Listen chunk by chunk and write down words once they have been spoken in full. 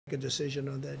a decision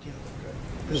on that yet.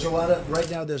 There's a lot of right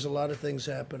now. There's a lot of things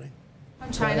happening.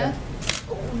 On China,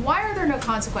 why are there no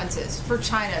consequences for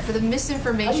China for the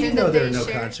misinformation How do you know that there they are no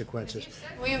shared? consequences?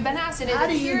 We've been asked, and it How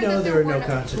do you appeared know that there are no were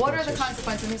consequences? What are the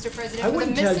consequences, Mr. President, I for the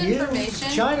wouldn't tell you. misinformation?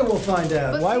 China will find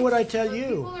out. But Why would I people- tell you?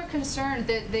 People are concerned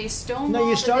that they stonewall. No,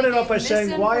 you started off by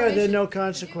saying, why are there no misinformation.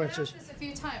 consequences? You've asked this a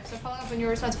few times, so following up on your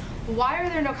response, why are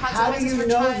there no How do consequences you for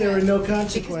know China? there are no Because we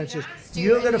consequences? asked you,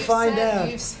 You're and going to you've find said-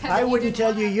 out. you've said I that you wouldn't did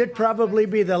tell not you. have You'd probably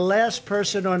be the last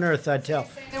person on earth I'd tell.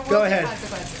 There will Go be ahead.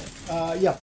 consequences. Yeah.